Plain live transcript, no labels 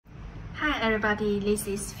Hi everybody, this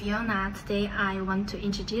is Fiona. Today I want to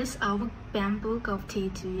introduce our bamboo golf tee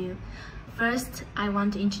to you. First, I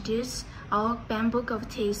want to introduce our bamboo golf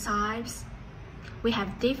tee size. We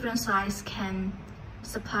have different size can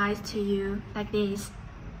supply to you like this.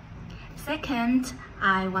 Second,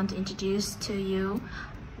 I want to introduce to you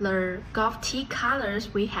the golf tee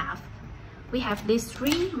colors we have. We have these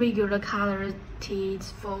 3 regular color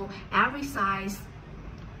tees for every size: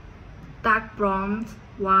 dark brown,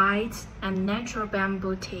 white, and natural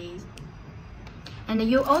bamboo tees. And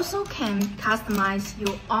you also can customize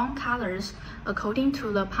your own colors according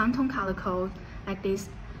to the Pantone color code like this.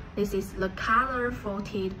 This is the color for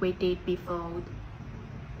tee we did before.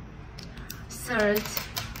 Third,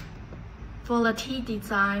 for the tee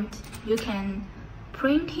design, you can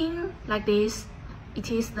printing like this.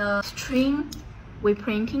 It is the string we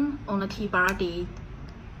printing on the tee body.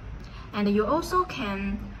 And you also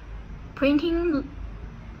can printing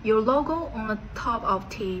your logo on the top of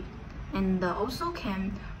tee, and also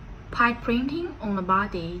can pipe printing on the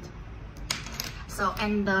body. So,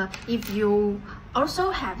 if you also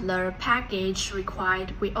have the package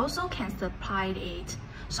required, we also can supply it.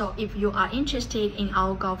 So if you are interested in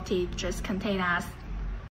our golf tee, just contact us.